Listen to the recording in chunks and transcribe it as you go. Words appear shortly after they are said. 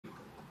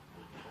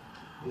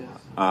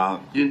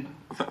Thank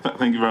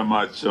you very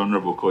much,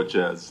 Honorable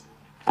Co-Chairs.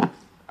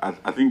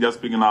 I think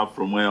just picking up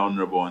from where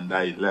Honorable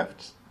Ndai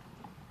left,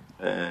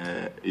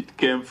 it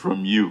came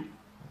from you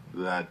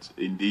that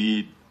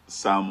indeed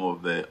some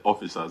of the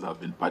officers have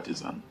been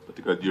partisan,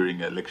 particularly during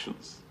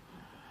elections.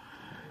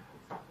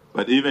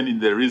 But even in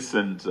the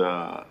recent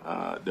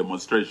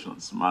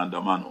demonstrations,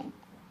 Maandamano,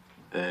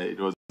 it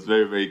was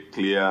very, very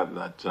clear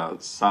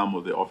that some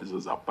of the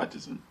officers are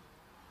partisan.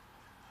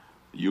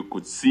 You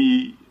could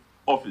see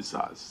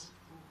officers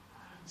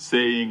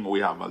saying, we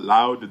have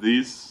allowed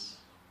these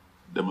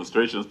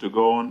demonstrations to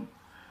go on,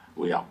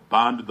 we have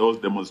banned those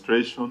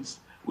demonstrations,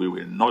 we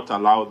will not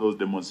allow those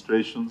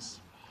demonstrations.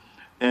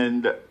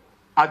 And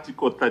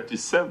Article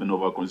 37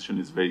 of our Constitution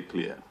is very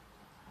clear.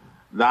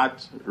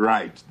 That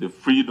right, the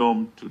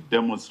freedom to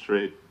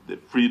demonstrate, the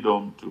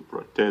freedom to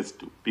protest,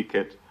 to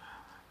picket,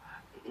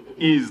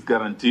 is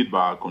guaranteed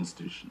by our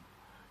Constitution.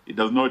 It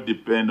does not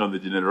depend on the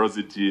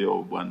generosity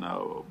of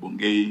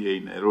Bungei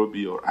in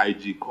Nairobi or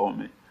IG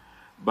Kome.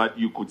 But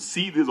you could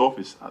see these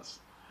officers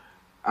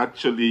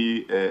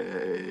actually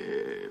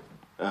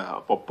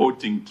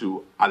purporting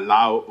to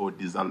allow or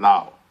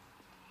disallow.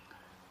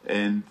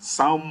 And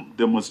some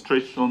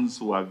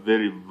demonstrations were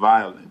very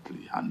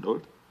violently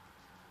handled.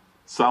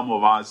 Some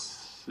of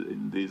us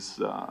in this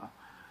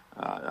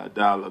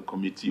dialogue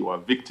committee were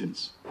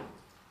victims.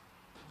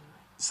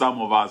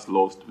 Some of us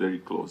lost very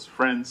close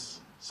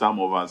friends. Some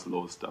of us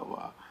lost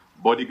our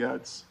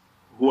bodyguards,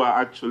 who are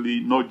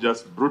actually not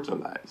just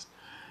brutalized,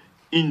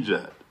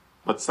 injured,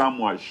 but some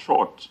were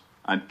shot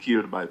and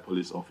killed by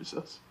police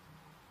officers.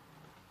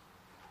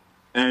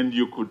 And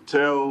you could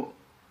tell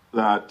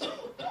that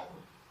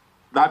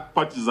that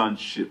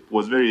partisanship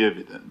was very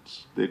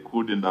evident. They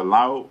couldn't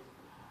allow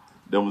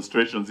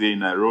demonstrations here in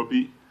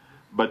Nairobi,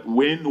 but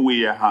when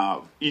we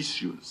have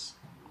issues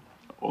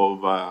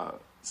of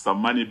some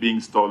money being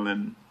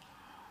stolen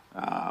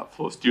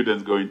for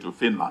students going to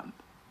Finland,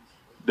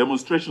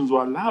 demonstrations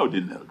were allowed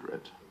in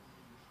Eldoret.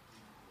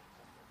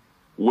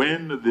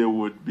 When there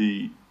would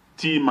be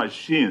tea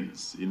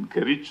machines in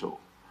Kericho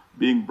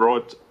being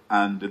brought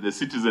and the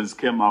citizens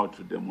came out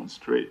to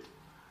demonstrate,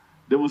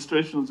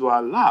 demonstrations were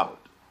allowed.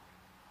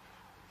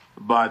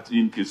 But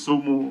in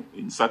Kisumu,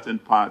 in certain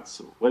parts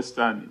of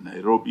Western, in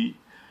Nairobi,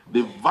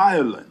 the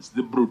violence,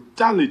 the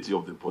brutality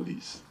of the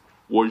police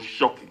was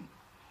shocking.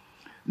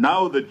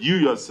 Now that you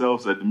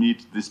yourselves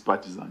admit this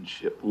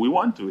partisanship, we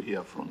want to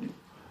hear from you.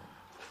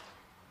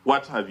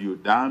 What have you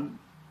done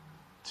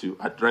to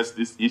address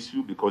this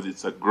issue? Because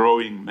it's a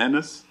growing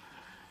menace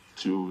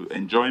to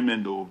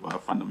enjoyment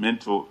of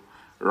fundamental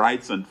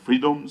rights and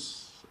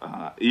freedoms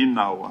in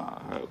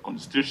our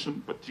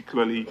Constitution,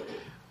 particularly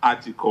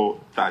Article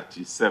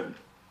 37.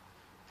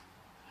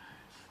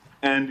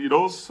 And it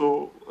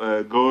also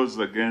goes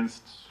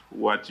against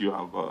what you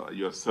have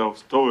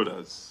yourselves told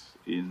us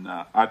in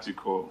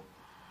Article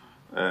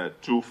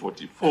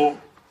 244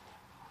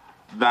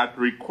 that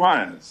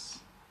requires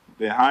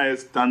the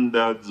highest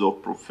standards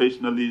of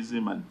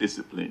professionalism and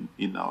discipline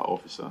in our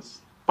officers.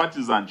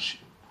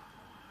 Partisanship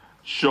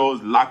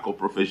shows lack of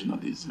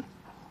professionalism.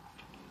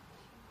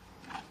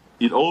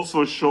 It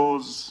also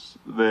shows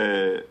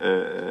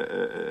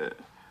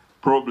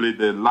probably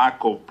the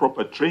lack of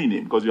proper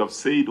training, because you have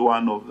said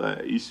one of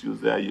the issues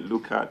there you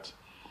look at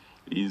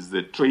is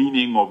the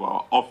training of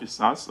our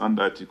officers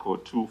under Article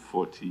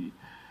 244D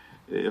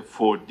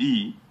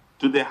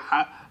to the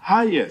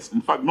highest,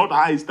 in fact, not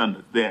high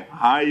standards, the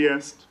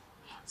highest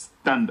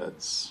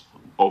standards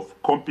of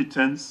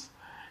competence,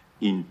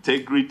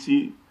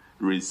 integrity,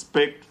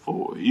 respect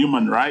for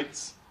human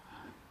rights,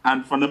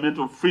 and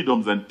fundamental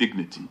freedoms and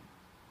dignity.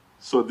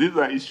 So these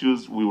are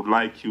issues we would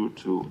like you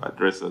to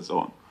address us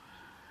on.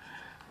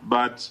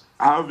 But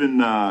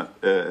having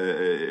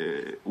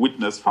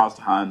witnessed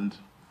firsthand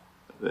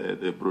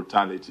the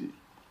brutality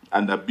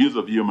and abuse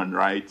of human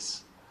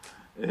rights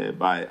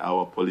by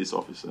our police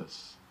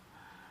officers,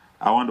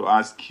 I want to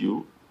ask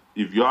you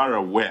if you are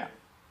aware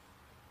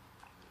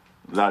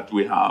that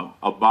we have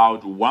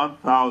about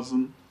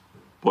 1,000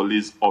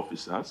 police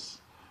officers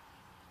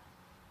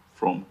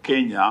from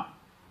Kenya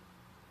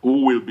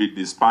who will be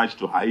dispatched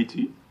to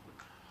Haiti,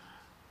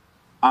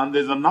 and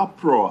there's an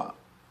uproar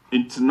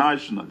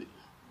internationally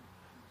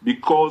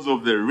because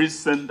of the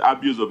recent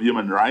abuse of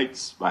human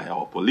rights by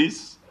our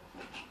police.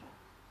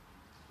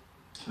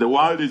 The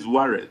world is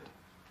worried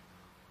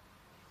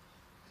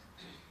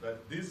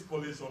that these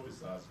police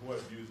officers who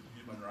abuse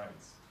human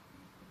rights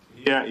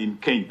here in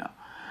Kenya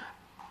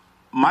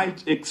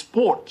might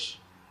export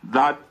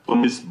that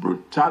police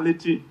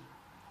brutality,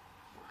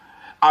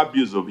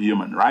 abuse of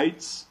human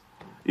rights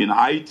in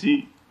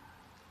Haiti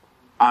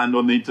and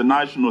on the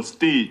international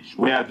stage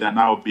where they're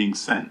now being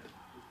sent.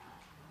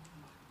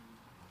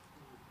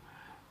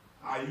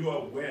 Are you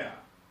aware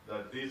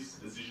that this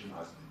decision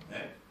has been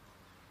made?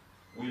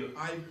 Will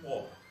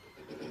IPOB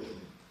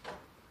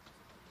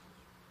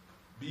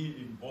be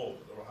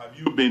involved, or have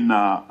you been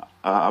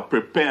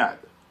prepared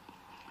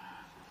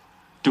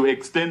to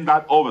extend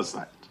that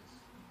oversight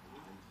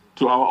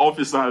to our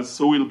officers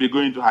who will be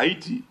going to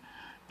Haiti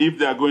if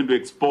they are going to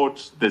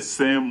export the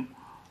same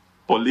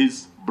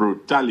police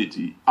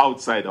brutality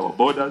outside our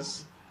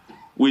borders,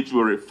 which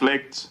will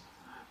reflect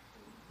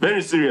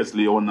very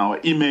seriously on our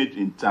image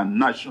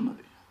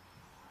internationally.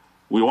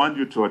 We want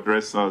you to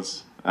address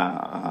us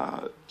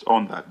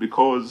on that,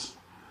 because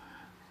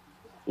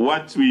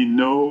what we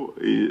know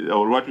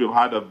or what we've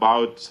heard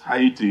about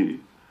Haiti,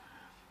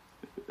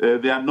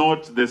 they are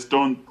not the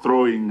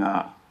stone-throwing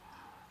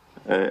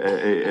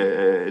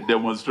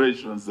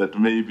demonstrations that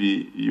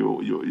maybe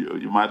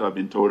you might have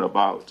been told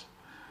about.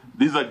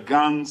 These are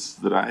gangs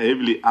that are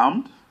heavily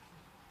armed.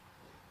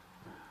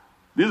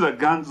 These are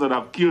gangs that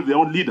have killed their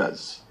own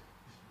leaders.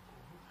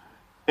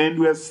 And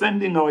we are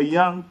sending our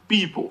young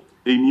people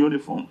in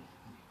uniform,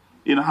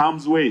 in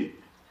harm's way,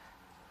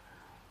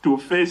 to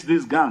face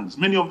these gangs.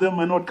 Many of them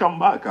may not come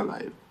back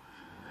alive.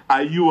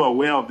 Are you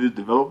aware of this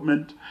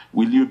development?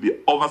 Will you be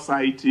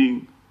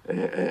oversighting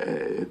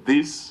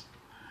this?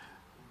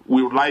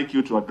 We would like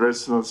you to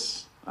address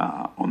us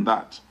on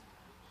that.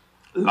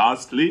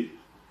 Lastly,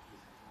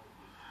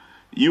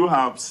 you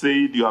have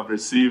said you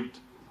received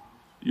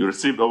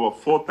over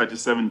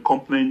 437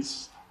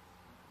 complaints.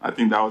 I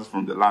think that was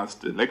from the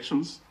last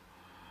elections.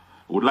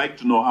 We would like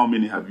to know how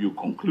many have you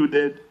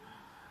concluded,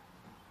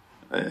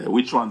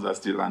 which ones are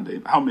still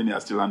how many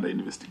are still under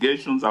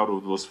investigations out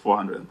of those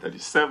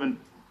 437.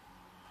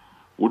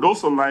 We'd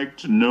also like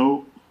to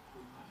know,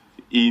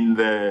 in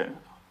the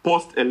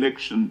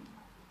post-election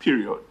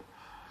period,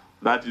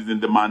 that is in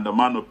the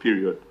Maandamano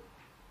period,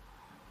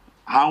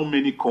 how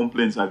many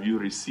complaints have you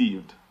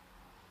received?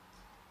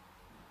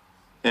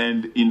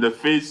 And in the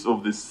face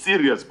of the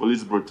serious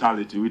police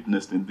brutality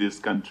witnessed in this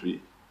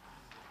country,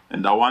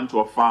 and I want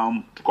to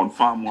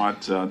confirm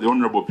what the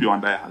Honorable Pio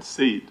and I have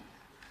said,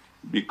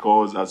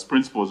 because as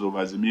principals of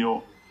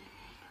Azimio,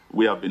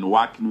 we have been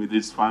working with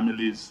these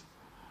families,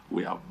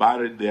 we have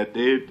buried their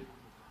dead,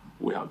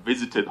 we have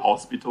visited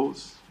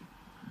hospitals,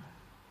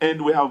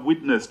 and we have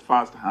witnessed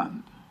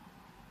firsthand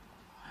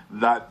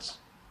that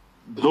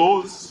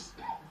those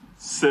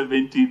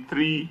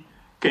 73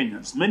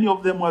 Kenyans, many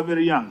of them were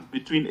very young,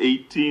 between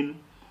 18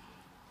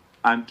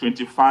 and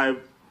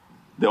 25,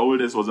 the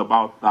oldest was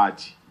about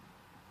 30.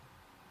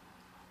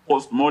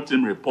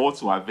 Post-mortem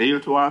reports were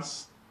available to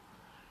us,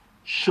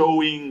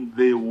 showing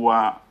they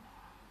were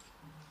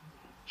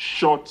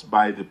shot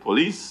by the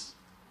police,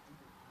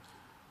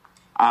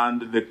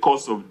 and the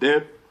cause of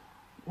death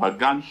were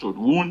gunshot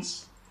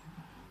wounds,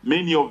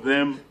 many of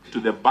them to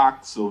the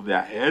backs of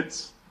their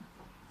heads,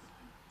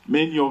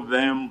 many of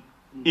them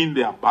in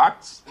their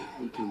backs.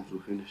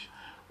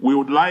 We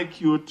would like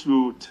you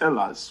to tell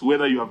us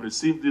whether you have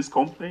received these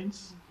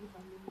complaints,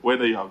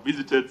 whether you have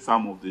visited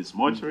some of these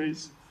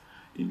mortuaries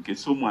in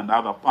Kisumu and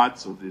other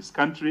parts of this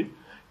country,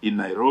 in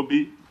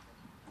Nairobi,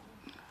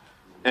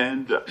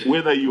 and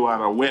whether you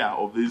are aware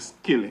of these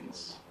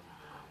killings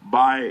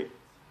by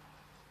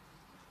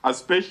a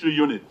special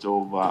unit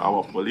of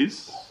our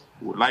police.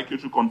 We would like you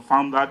to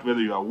confirm that, whether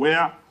you are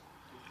aware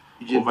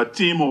of a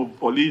team of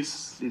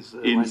police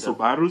in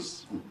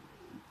Subarus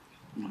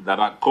that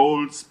are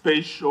called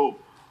Special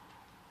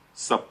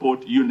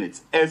Support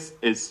Units,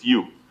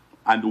 SSU,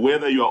 and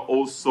whether you are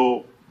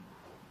also,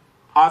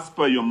 as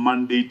per your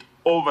mandate,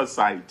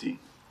 oversighting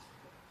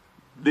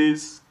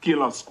this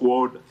killer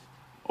squad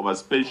of a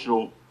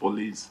special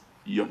police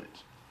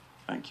unit.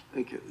 Thank you.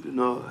 Thank you. You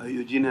know,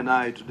 Eugene and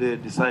I today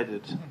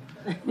decided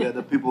we are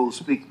the people who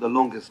speak the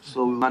longest,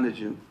 so we manage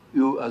you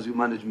as you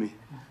manage me.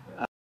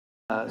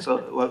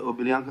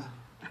 Obilianka?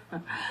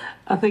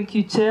 Thank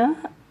you, Chair.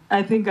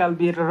 I think I'll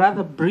be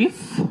rather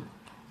brief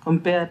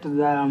compared to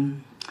the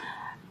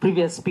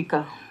previous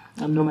speaker.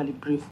 I'm normally brief.